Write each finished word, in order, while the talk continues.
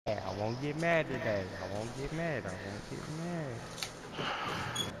Yeah, I won't get mad today. I won't get mad. I won't get mad.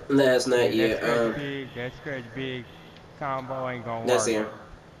 Last night, Yeah, that yeah. scratch big combo ain't gonna That's work. him.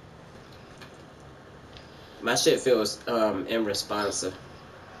 My shit feels unresponsive.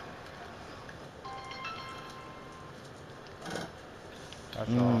 That's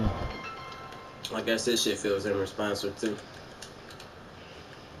all. I guess this shit feels unresponsive too.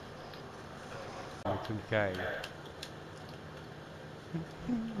 2K.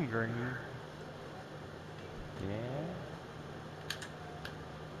 Green. Yeah.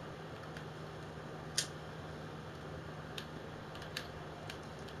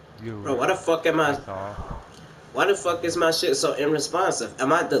 Bro, You. why the fuck am I? That's all. Why the fuck is my shit so unresponsive?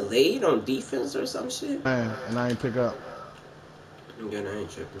 Am I delayed on defense or some shit? Man, and I ain't pick up. Again, I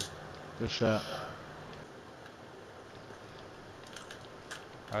ain't tripping. Good shot.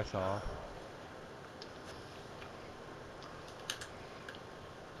 That's all.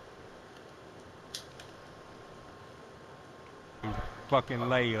 He's fucking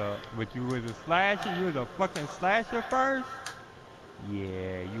layup. But you was a slasher? You was a fucking slasher first?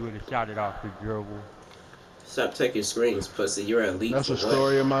 Yeah, you would have shot it off the dribble. Stop taking screens, pussy. You're elite That's for a what?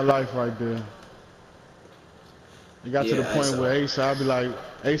 story of my life right there. It got to the Yeah, I point saw. where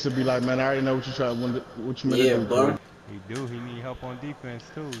Ace would be like, man, I already know what what you meant to Yeah, do, bum. P. He do. He need help on defense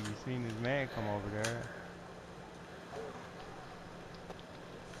too. You seen his man come over there.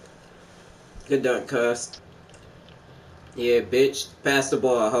 Good dunk, cuss. Yeah, bitch. Pass the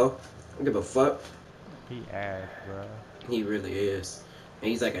ball, ho. I don't give a fuck. He ass, bruh. He really is. And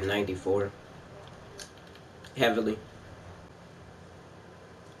he's like a 94. Heavily.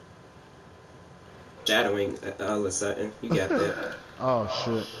 Shadowing all of a sudden. You got that. Oh,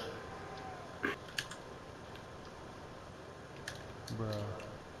 shit. Bruh.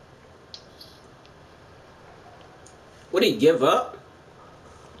 What did he give up?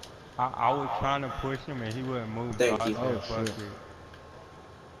 I was trying to push him and he wouldn't move, so Thank I you. said, Oh, fuck shit. it.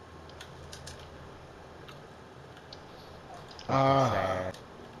 Fucking Ah. sad.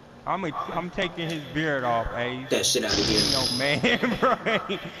 I'm taking his beard off, Ace. Get that shit out of He ain't here. no man, bro.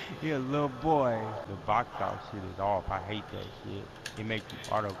 He a little boy. The box out shit is off. I hate that shit. It make you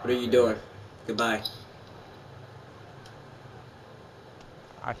auto What are you contest. doing? Goodbye.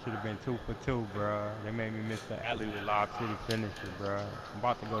 I should have been 2 for 2, bro. They made me miss the alley with Lob City finisher, bro. I'm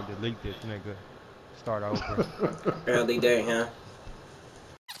about to go delete this nigga. Start over. Early day, huh?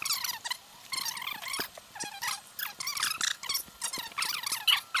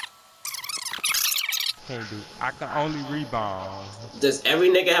 Can't do. I can only rebound. Does every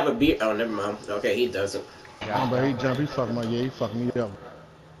nigga have a beard? Oh, never mind. Okay, he doesn't. Got Oh, but he that jumped. one. He fucking me up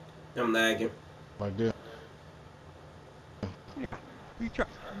I'm lagging. right there. You try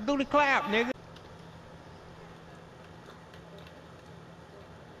do the clap, nigga.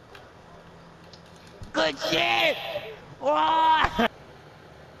 Good shit. Oh!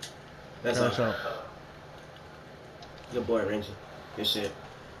 That's all. Cash out. Good boy, Renji. Good shit.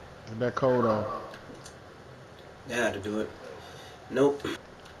 Get that code off. That had to do it. Nope.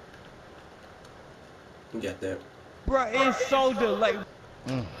 You got that. Bro, it's so delayed.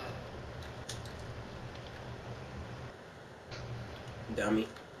 Mm. Dummy.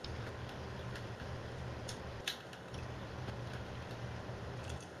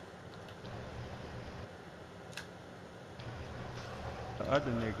 The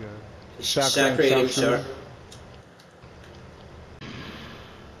other nigga. Shot Claim, creating shooting. sharp.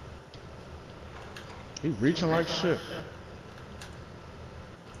 He reaching like shit.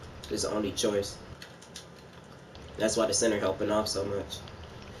 His only choice. That's why the center helping off so much.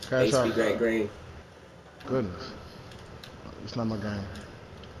 Cash out. HP Great Green. Goodness. It's not my game.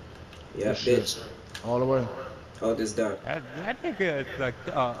 Good Yep, shit. bitch. All the way. Hold this dunk. That nigga is like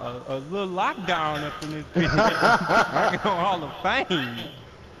a little lockdown up in this bitch. Pickpocketing on Hall of Fame.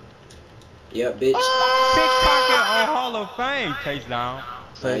 Yep, bitch. Pickpocket on Hall of Fame. Chase down.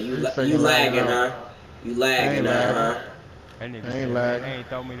 He You faking lagging lagging, out. huh? You I lagging, ain't lagging. huh? That nigga I ain't said, man, they lagging. ain't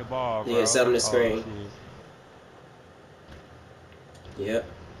throw me the ball, Yeah, bro. 7 the Oh, screen. shit. Yep.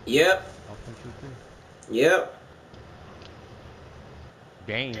 Yep. Open 2-3. Yep.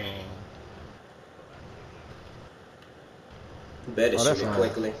 Damn. You better Oh, shoot that's it nice.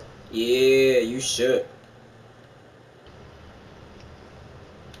 quickly. Yeah, you should.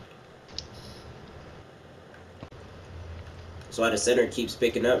 That's why the center keeps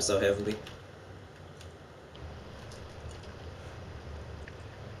picking up so heavily.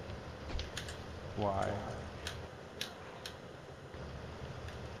 Why?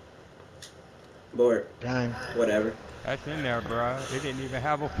 Board. Gang. Whatever. That's in there, bro. It didn't even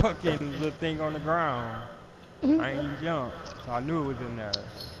have a fucking little thing on the ground. I ain't even jumped, so I knew it was in there.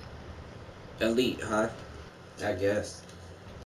 Elite, huh? I guess.